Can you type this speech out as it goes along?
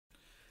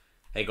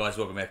Hey guys,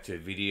 welcome back to a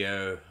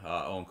video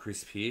on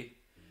Crisp here.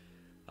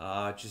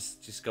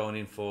 Just going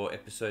in for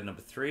episode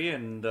number 3,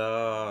 and we've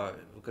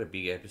got a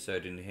big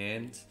episode in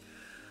hand.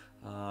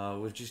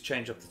 We've just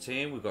changed up the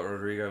team. We've got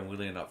Rodrigo and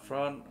Willian up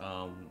front,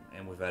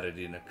 and we've added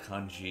in a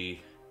Kanji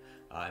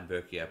and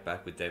Berkey out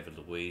back with David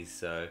Luiz.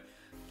 So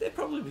there'll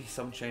probably be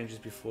some changes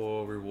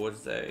before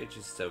rewards day,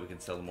 just so we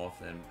can sell them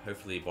off and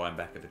hopefully buy them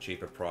back at a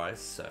cheaper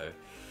price. So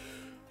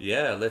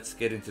yeah, let's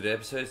get into the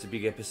episode. It's a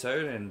big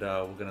episode, and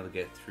we're going to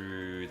get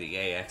through the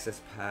EA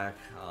Access Pack.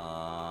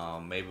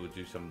 Maybe we'll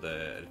do some of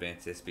the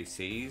advanced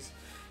SBCs.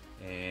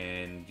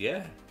 And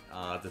yeah,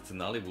 the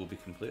Tonali will be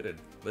completed.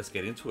 Let's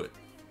get into it.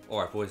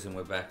 Alright boys, and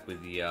we're back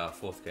with the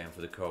 4th game for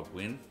the co-op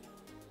win.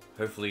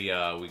 Hopefully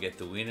we get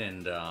the win,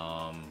 and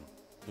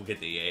we'll get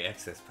the EA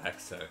Access Pack.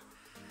 So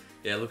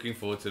yeah, looking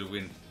forward to the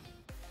win.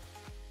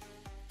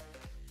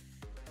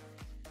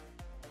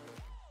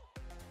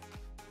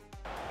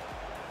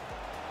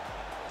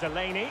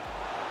 Delaney,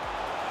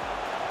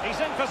 he's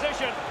in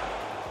position,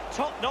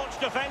 top-notch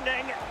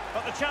defending,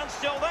 but the chance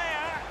still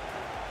there.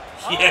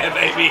 Yeah,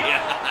 baby.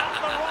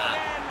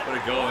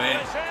 What a goal, man.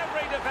 It's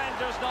every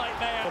defender's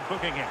nightmare.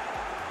 Booking it.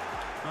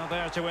 Well,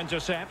 there to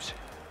intercept.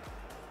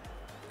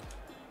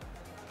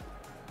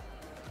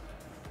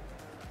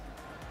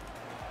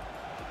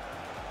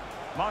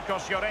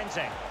 Marcos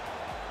Llorente.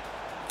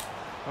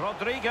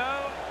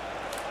 Rodrigo.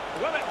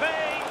 Will it be?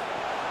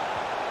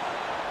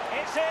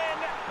 It's in.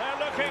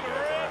 They're looking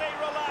really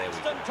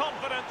relaxed and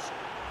confident.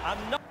 And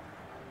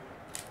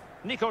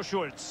Nico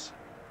Schultz.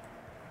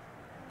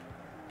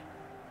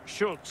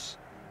 Schultz.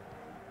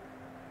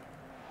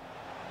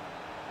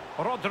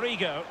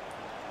 Rodrigo.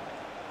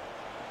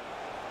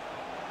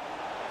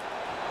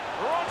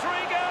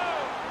 Rodrigo.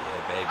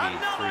 Yeah, baby.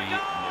 Another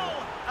goal.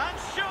 And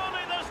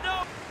surely there's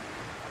no.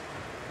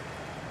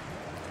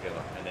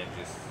 Together, and then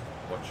just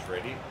watch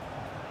ready.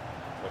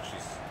 Watch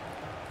this.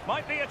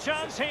 Might be a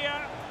chance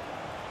here.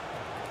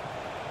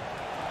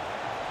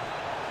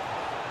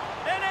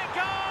 In it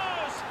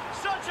goes!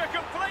 Such a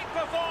complete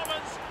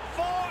performance.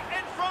 4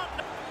 in front.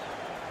 Did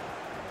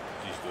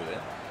you just do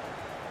that?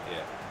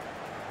 Yeah.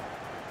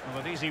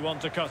 Well, an easy one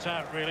to cut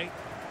out, really.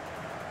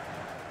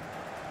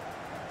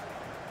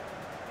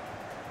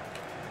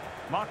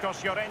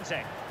 Marcos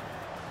Llorente.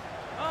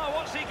 Oh,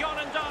 what's he gone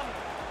and done?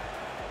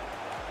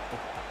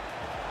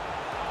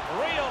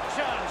 Real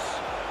chance.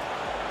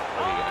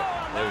 There we go.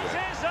 That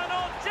is an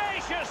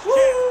audacious chip.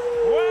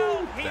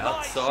 Well, he About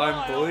might time,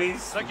 smile.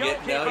 boys. The We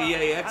get now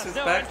goalkeeper EA Access has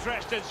no Pack.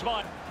 interest in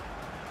smile.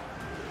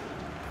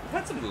 We've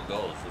had some good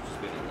goals, we've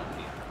just been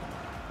unlucky.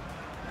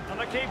 And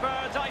the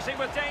keeper dicing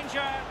with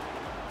danger.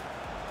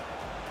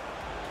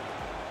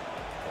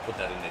 I'll put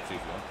that in there too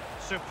if you want.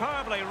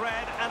 Superbly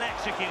read and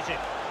executed.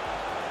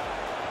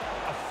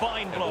 A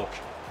fine block.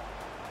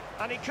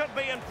 And he could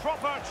be in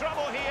proper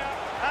trouble here.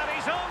 And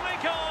he's only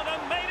gone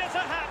and made it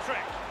a hat-trick.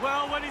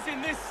 Well, when he's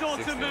in this sort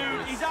of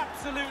mood, he's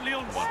absolutely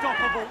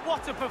unstoppable.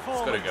 What a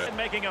performance. Go. And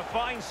making a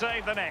fine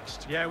save the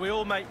next. Yeah, we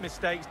all make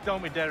mistakes,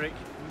 don't we, Derek?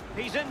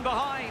 He's in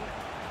behind.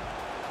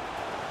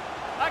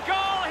 A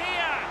goal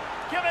here,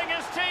 giving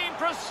his team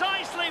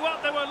precisely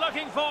what they were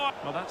looking for.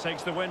 Well, that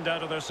takes the wind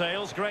out of their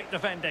sails. Great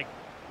defending.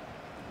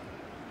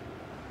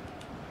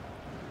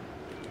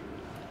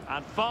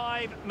 And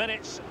 5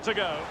 minutes to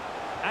go.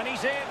 And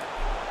he's in.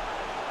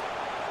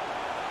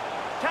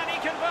 Can he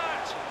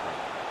convert?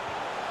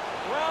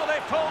 Well, they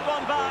pulled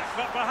one back,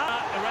 but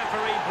perhaps the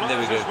referee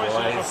blows his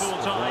whistle for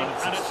full time,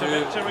 and it's a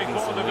victory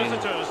for the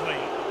visitors'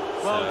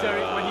 league. Well,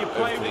 Derek, when you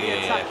play with the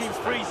attacking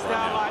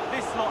freestyle like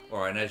this lot.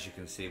 Alright, and as you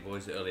can see,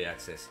 boys, the early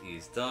access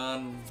is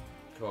done.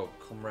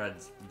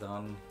 Comrades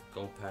done.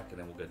 Gold pack, and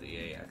then we'll get the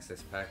EA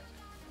Access Pack.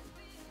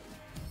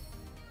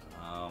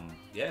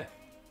 Yeah,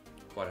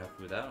 quite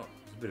happy with that.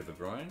 It's a bit of a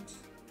grind.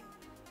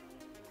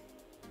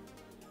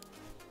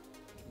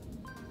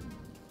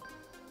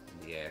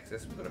 The EA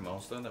Access, we've got a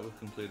milestone that we've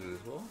completed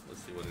as well.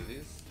 Let's see what it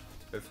is.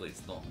 Hopefully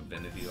it's not a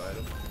vanity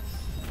item.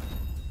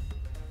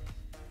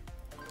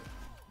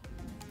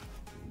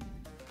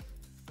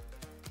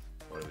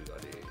 What have we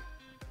got here?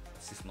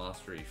 Assist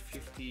Mastery,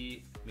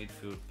 50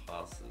 midfield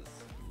passes.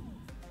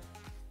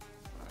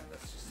 Alright,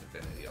 that's just a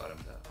vanity item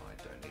that I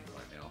don't need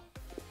right now.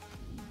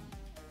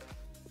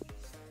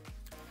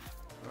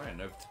 Alright,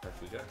 and over to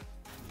pack we go.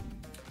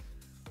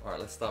 Alright,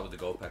 let's start with the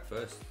gold pack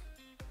first.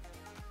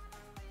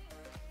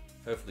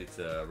 Hopefully it's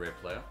a rare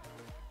player.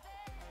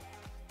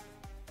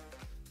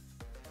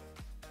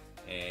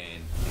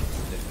 And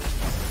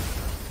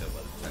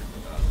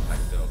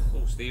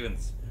oh,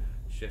 Stevens,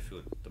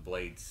 Sheffield, the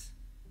Blades.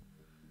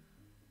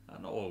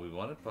 Not what we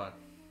wanted, but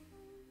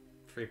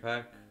 3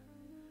 pack.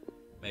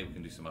 Maybe we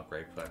can do some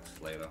upgrade packs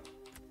later.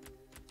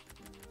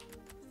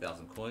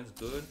 1,000 coins,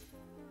 good.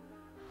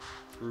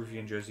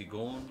 Peruvian jersey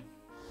gone.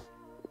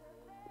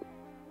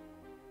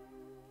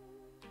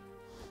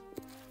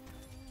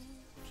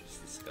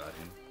 Just discard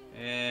him.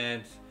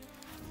 And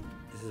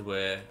this is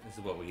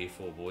what we're here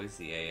for, boys.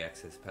 The EA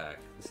Access Pack.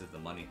 This is the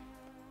money.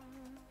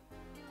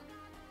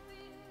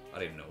 I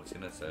don't even know what's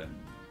in it, so...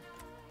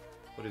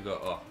 What do we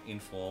got? Oh,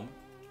 Inform.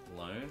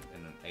 loan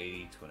and an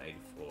 80 to an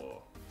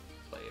 84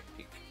 player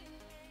pick.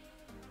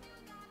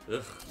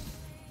 Ugh.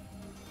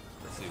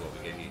 Let's see what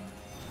we get here.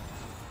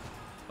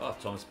 Oh,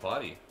 Thomas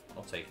Partey.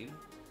 I'll take him.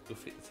 He'll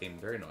fit the team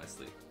very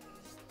nicely.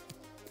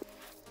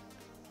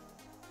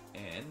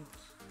 And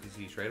is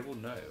he tradable?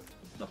 No.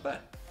 Not bad.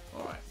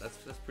 Alright, that's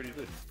pretty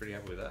good. Pretty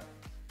happy with that.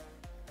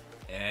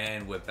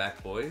 And we're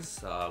back, boys.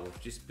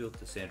 We've just built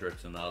the Sandro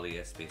Tonali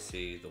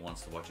SBC, the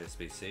Wants to Watch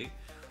SBC.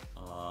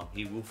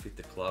 He will fit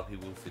the club, he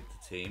will fit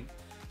the team.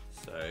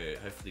 So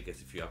hopefully he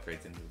gets a few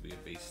upgrades and he'll be a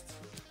beast.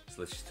 So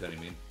let's just turn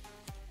him in.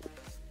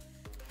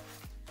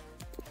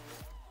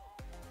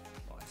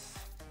 Nice.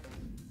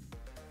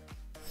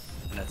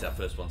 And that's our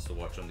first Wants to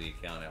Watch on the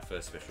account, our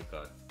first special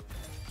card.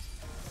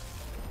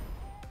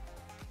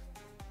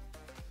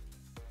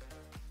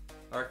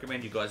 I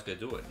recommend you guys go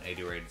do it. An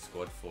 80 rated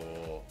squad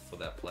for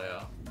that player.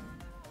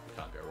 You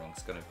can't go wrong.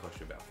 It's going to cost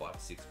you about 5 or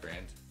 6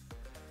 grand.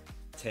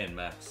 10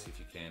 max if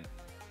you can.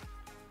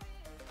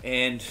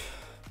 And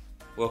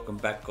welcome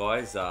back,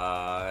 guys.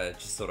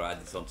 Just thought I'd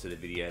add this onto the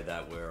video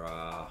that we're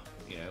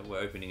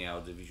opening our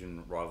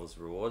division rivals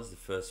rewards. The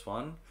first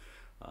one,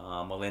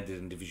 I landed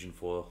in Division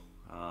 4,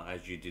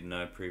 as you did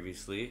know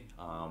previously.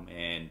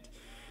 And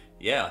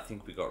yeah, I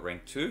think we got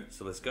rank 2.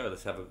 So let's go.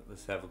 Let's have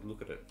a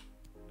look at it.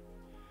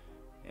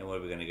 And what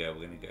are we going to go?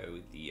 We're going to go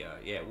with the,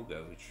 we'll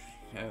go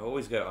with,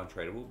 always go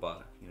untradeable,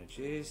 but,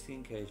 just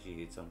in case you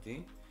hit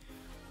something,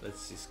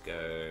 let's just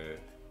go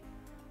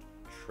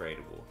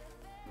tradable.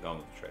 I'm going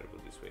with the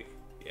tradable this week,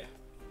 yeah.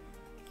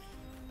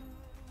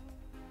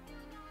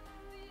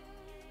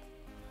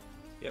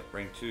 Yep,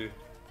 rank 2,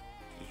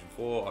 Division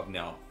 4, I've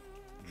now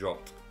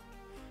dropped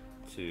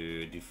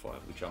to Div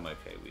 5, which I'm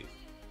okay with.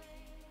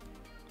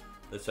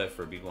 Let's hope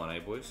for a big one, eh,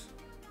 boys?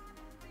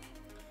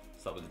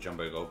 Start with the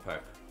Jumbo Gold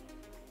Pack.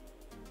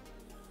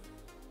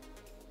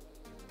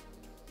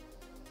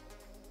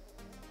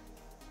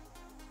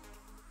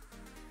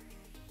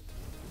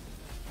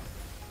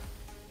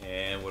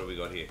 And what do we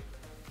got here?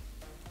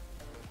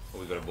 Oh,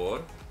 we got a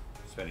board.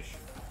 Spanish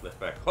left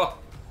back. Oh!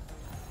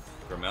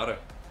 Grimaldo.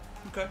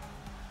 Okay.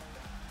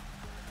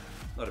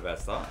 Not a bad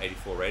start.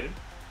 84 rated.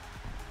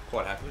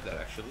 Quite happy with that,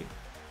 actually.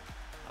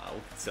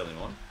 We can sell him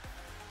on.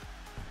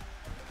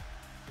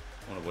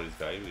 I wonder what his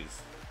value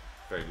is.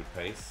 Very good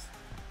pace.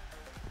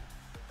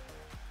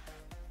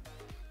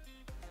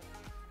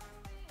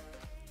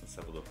 Let's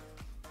have a look.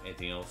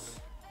 Anything else?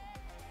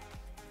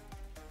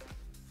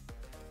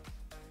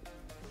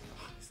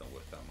 Not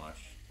worth that much.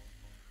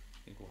 I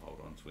think we'll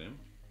hold on to him.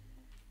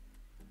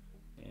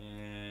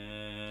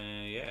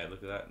 And yeah,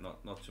 look at that.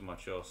 Not too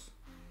much else.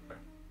 Okay.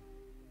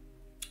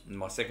 In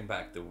my second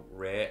pack, the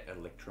rare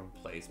Electrum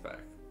plays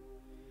back.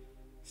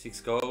 6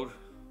 gold,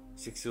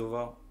 6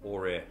 silver,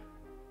 or rare.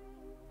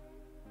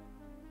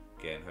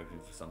 Again,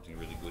 hoping for something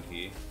really good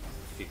here.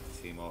 Kick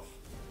the team off.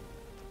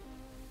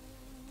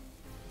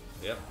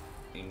 Yep,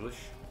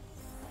 English.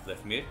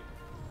 Left mid.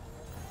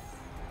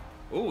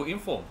 Oh,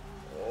 inform.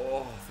 Oh,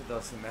 I thought that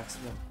was the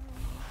maximum.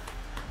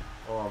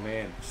 Oh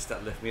man, just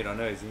that left mid. I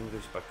know he's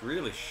English, but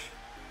Grealish.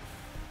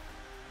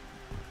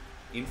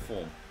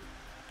 Inform.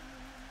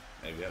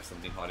 Maybe we have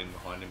something hiding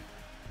behind him.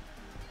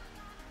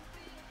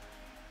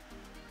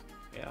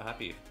 Yeah,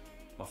 happy.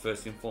 My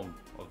first inform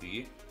of the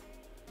year.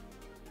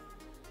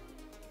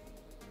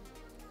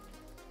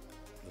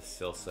 The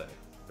Celso.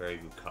 Very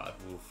good card.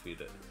 We'll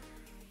fit it.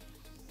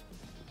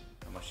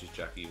 How much is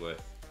Jackie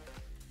worth?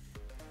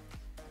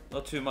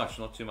 Not too much,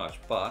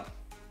 but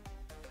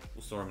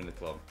we'll store him in the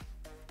club.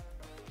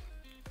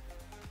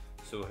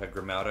 So we've had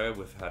Grimaldo,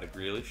 we've had a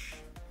Grealish.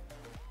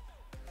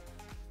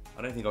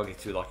 I don't think I'll get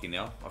too lucky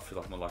now. I feel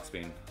like my luck's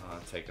been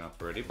taken up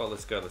already, but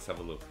let's go, let's have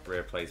a look.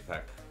 Rare plays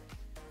pack.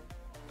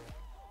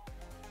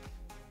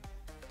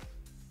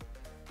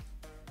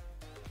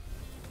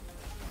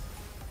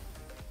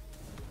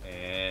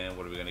 And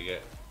what are we gonna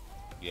get?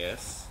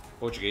 Yes,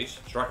 Portuguese,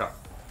 striker,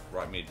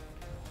 right mid.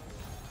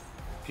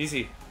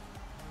 Pizzi,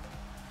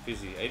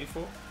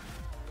 84.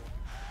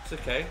 It's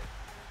okay.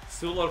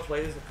 Still a lot of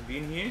players that could be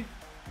in here.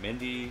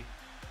 Mendy,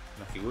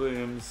 Naki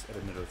Williams,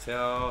 Eden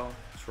Militao,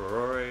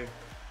 Traore.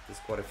 There's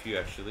quite a few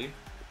actually.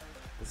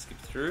 Let's skip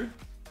through.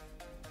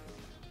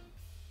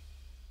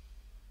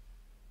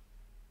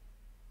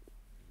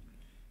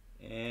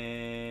 And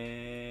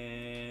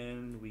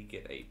we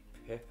get a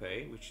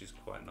Pepe, which is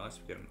quite nice.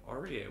 We get an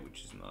Oreo,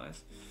 which is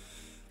nice.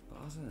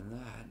 But other than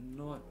that,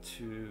 not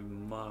too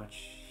much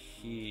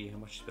here. How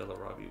much is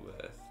Bellarabi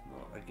worth?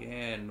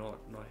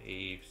 Not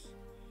heaps.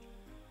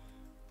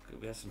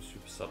 We have some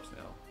super subs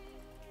now.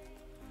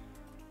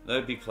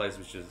 No big plays,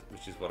 which is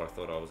what I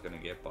thought I was going to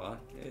get, but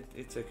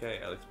it's okay.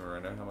 Alex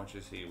Moreno, how much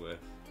is he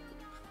worth?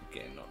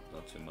 Again,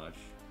 not too much.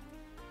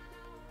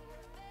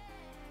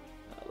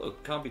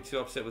 Look, can't be too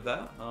upset with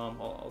that.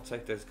 I'll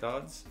take those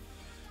cards.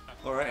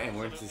 Alright, and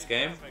we're into this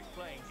game.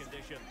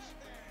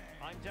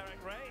 I'm Derek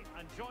Ray,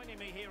 and joining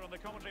me here on the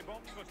commentary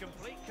box for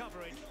complete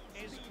coverage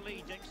is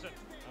Lee Dixon.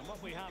 And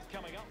what we have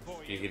coming up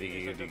for you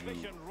is a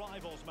division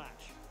rivals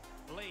match.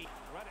 Lee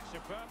read it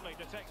superbly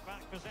to take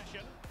back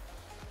possession.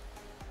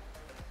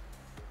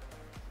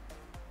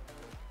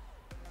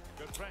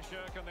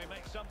 pressure. Can they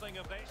make something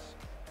of this?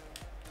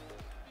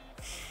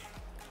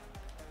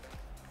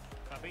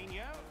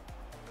 Fabinho.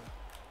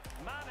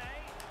 Mane.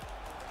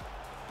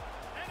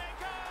 And it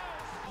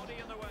goes! Body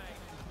in the way.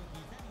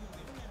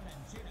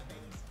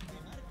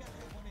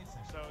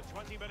 So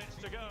 20 minutes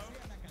to go.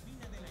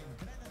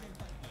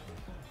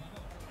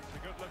 It's a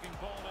good-looking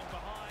ball in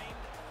behind.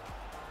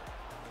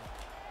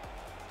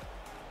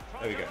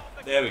 There we go.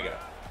 There we go.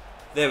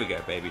 There we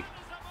go, baby.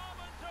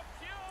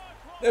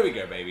 There we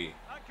go, baby.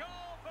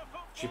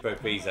 Chippo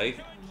P's, eh?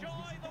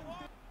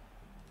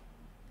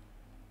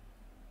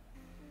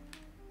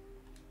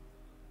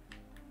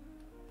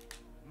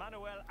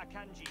 Manuel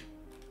Akanji.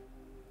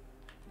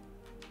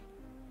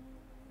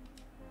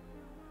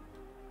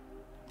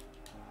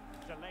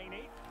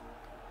 Delaney.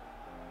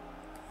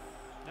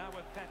 Now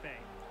with Pepe.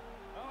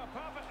 Oh, a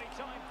perfectly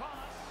timed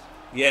pass.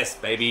 Yes,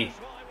 baby.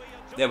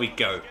 There we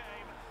go.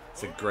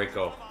 It's a great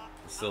goal.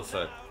 Still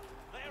so.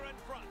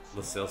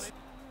 Still so.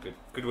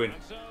 Good win.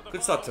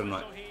 Good start to the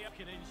night.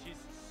 She's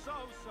so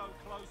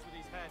close with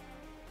his head.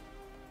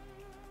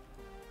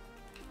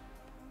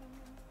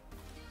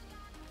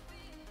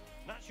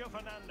 Nacho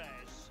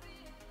Fernandez.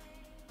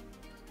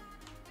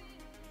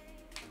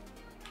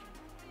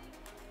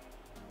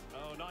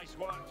 Oh, nice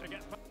work to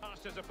get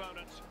past his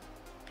opponent.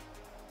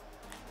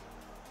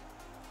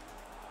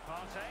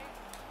 Partey.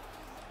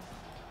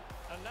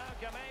 And now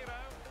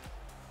Gameiro.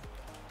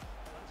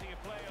 Plenty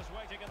of players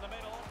waiting in the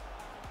middle.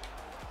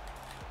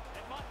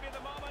 It might be the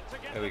moment to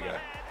get There we them go.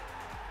 ahead.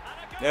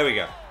 And a There we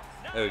goal. go.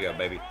 There we go,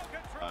 baby.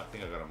 I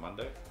think I got a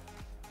Monday.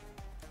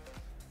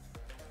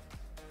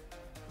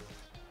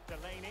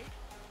 Delaney.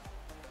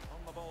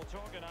 On the ball,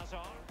 Torgan Hazard.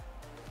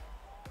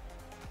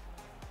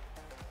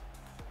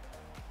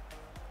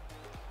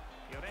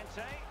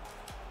 Llorente.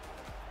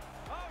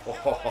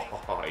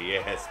 Oh,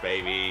 yes,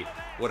 baby.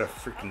 What a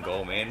freaking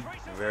goal, man.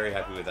 Very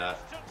happy with that.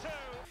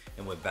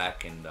 And we're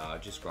back and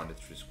just grinded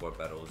through squad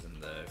battles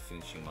and the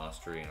finishing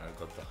mastery, and I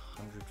got the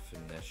 100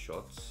 finesse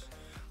shots,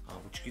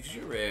 which gives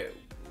you a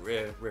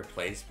rare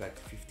plays pack,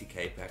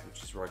 50k pack,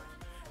 which is right,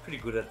 pretty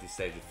good at this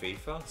stage of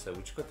FIFA. So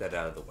we just got that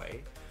out of the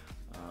way.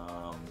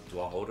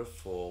 Do I hold it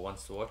for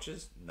once to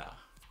watches? Nah,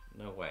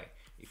 no way.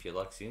 If your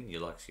luck's in,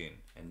 your luck's in,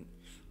 and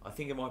I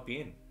think it might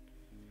be in.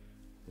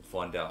 We'll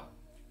find out.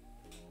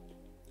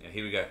 Now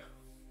here we go.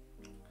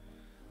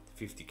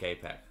 The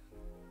 50k pack.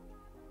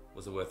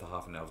 Was it worth a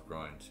half an hour's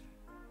grind?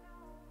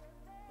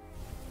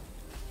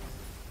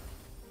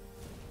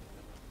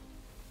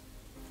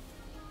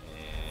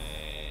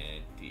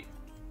 And it.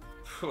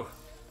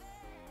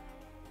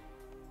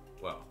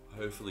 Well,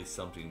 hopefully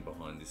something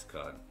behind this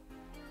card.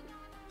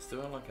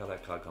 Still don't like how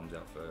that card comes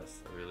out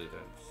first. I really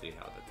don't see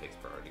how that takes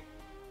priority.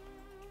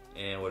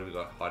 And what do we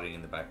got hiding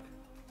in the back?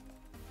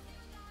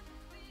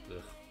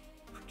 Ugh.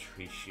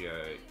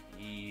 Patricio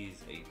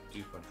is a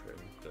dupe on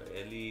Trevor.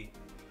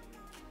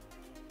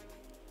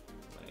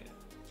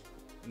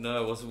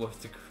 No, it wasn't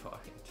worth the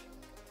grind.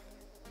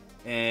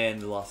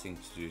 And the last thing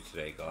to do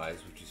today,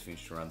 guys, which is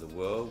finished around the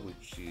world,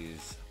 which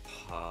is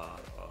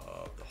part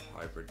of the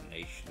Hybrid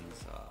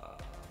Nations,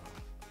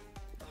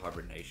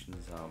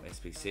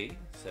 SBC.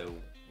 So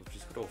we've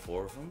just got all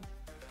 4 of them.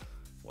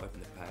 We'll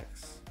open the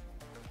packs.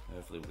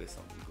 Hopefully we'll get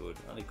something good.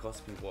 Only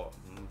cost me what,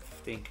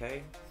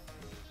 15k?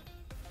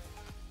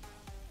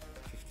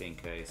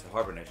 15k. So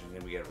Hybrid Nations,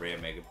 then we get a rare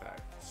mega pack.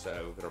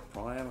 So we've got a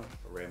prime,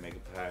 a rare mega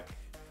pack.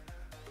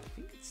 I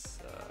think it's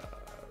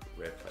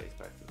rare plays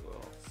pack as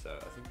well. So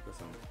I think we've got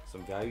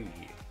some value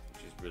here,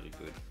 which is really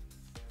good.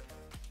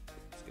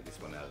 Let's get this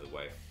one out of the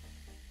way.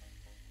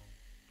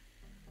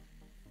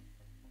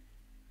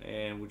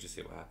 And we'll just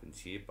see what happens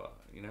here. But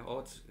you know,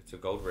 it's a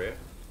gold rare,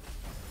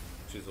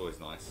 which is always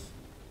nice.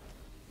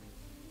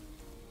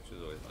 Which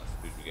is always nice.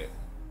 Who did we get?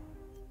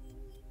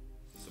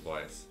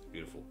 Ceballos,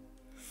 beautiful.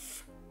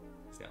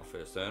 He's our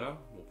first earner.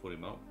 We'll put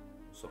him up.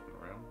 We'll swap him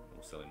around.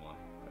 We'll sell him one.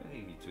 I don't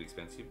think he'd be too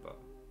expensive, but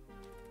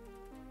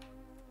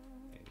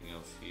anything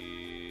else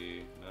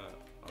here? No,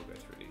 I'll go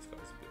through these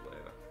guys a bit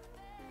later.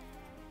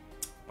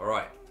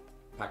 Alright,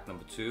 pack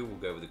number 2, we'll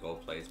go with the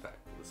gold players pack.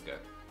 Let's go.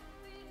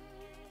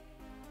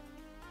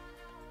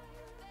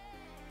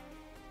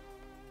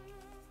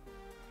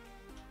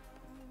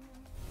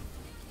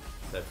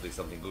 Hopefully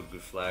something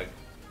good flag.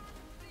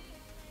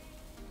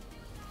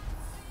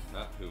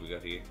 No, who we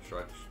got here?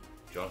 Strike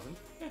Jonathan.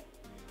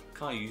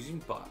 Can't use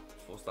him, but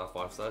 4-star,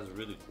 5-star is a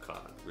really good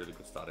card. Really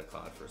good starter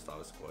card for a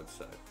starter squad,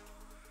 so I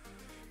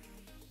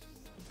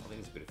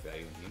think there's a bit of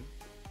value in him.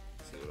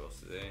 Let's see what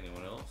else is there.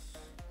 Anyone else?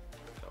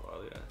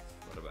 Carvalho,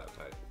 not a bad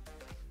pack.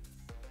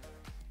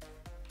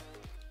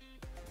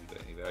 You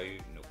got any value?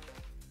 Nope.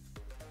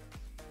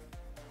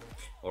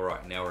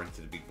 Alright, now we're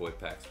into the big boy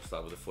packs. We'll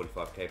start with a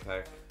 45k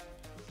pack.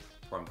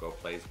 Prime gold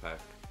players pack.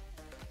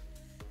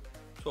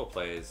 12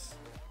 players,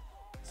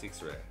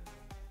 6 rare.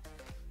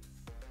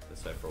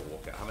 Let's hope for a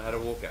walkout. I haven't had a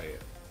walkout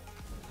yet.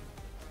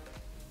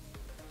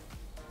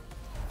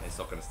 And it's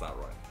not going to start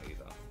right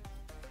either.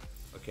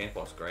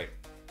 Ocampos, great.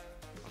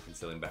 I can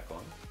sell him back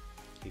on.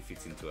 He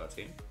fits into our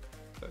team.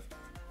 Perfect.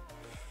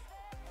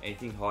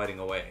 Anything hiding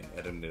away in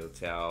Eden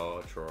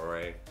Militao,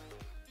 Traore,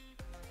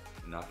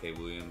 Nake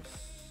Williams,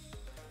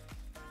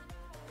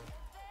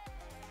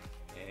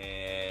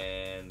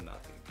 and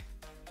nothing.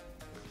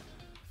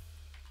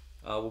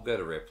 We'll go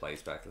to rare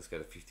plays back. Let's go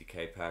to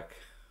 50k pack.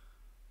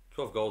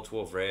 12 gold,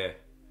 12 rare.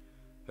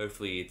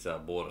 Hopefully it's a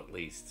board at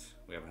least.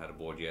 We haven't had a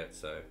board yet,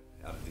 so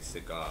out of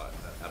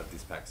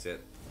this pack set.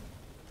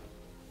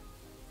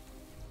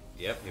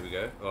 Yep, here we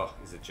go. Oh,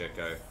 is it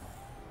Dzeko?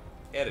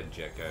 Eden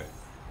Dzeko.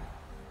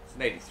 It's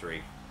an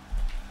 83.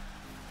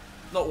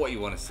 Not what you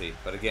want to see,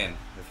 but again,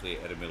 hopefully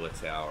Eden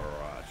Militao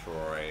or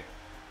Traore.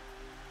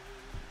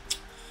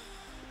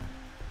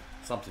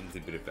 Something with a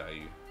bit of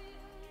value.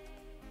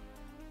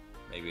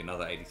 Maybe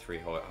another 83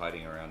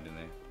 hiding around in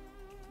there.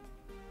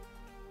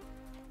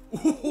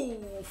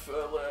 Ooh,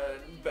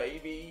 Ferland,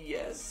 baby,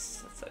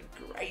 yes. That's a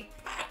great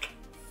pack.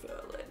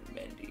 Ferland,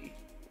 Mendy.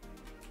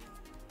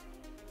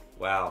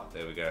 Wow,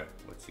 there we go.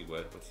 What's he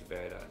worth? What's he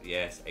valued at?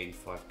 Yes,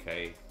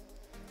 85k.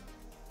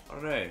 I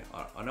don't know.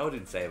 I know I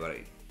didn't say about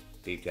it.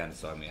 Deep down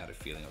inside me, I had a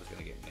feeling I was going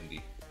to get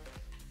Mendy.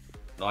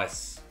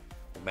 Nice.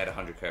 We made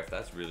 100k for that.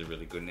 That's really,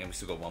 really good. And then we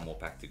still got one more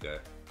pack to go.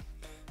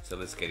 So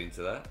let's get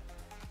into that.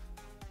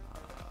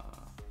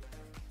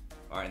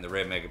 Alright, in the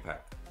rare mega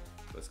pack.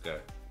 Let's go.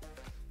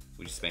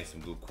 We just made some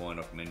good coin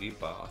off Mendy,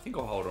 but I think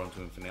I'll hold on to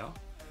him for now.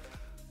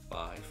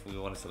 But if we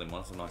want to sell him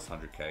once, a nice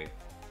 100k.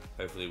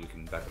 Hopefully we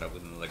can back it up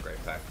with another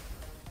great pack.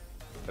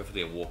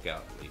 Hopefully a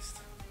walkout at least.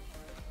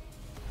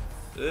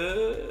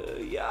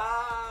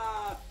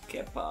 Yeah,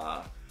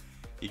 Kepa.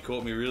 He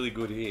caught me really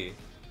good here.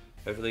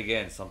 Hopefully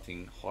again,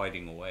 something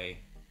hiding away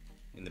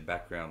in the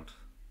background.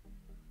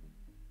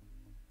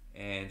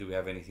 And do we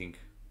have anything?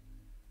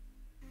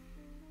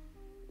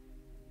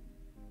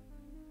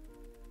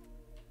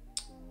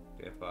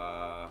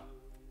 Kepa.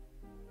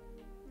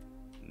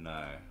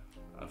 No,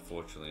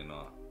 unfortunately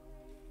not.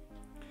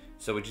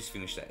 So we just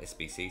finished that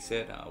SBC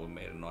set. We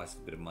made a nice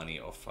bit of money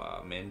off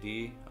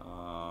Mendy.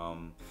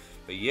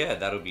 But yeah,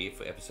 that'll be it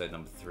for episode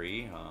number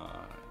 3.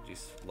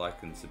 Just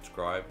like and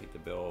subscribe, hit the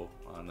bell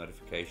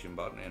notification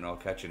button, and I'll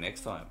catch you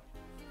next time.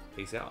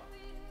 Peace out.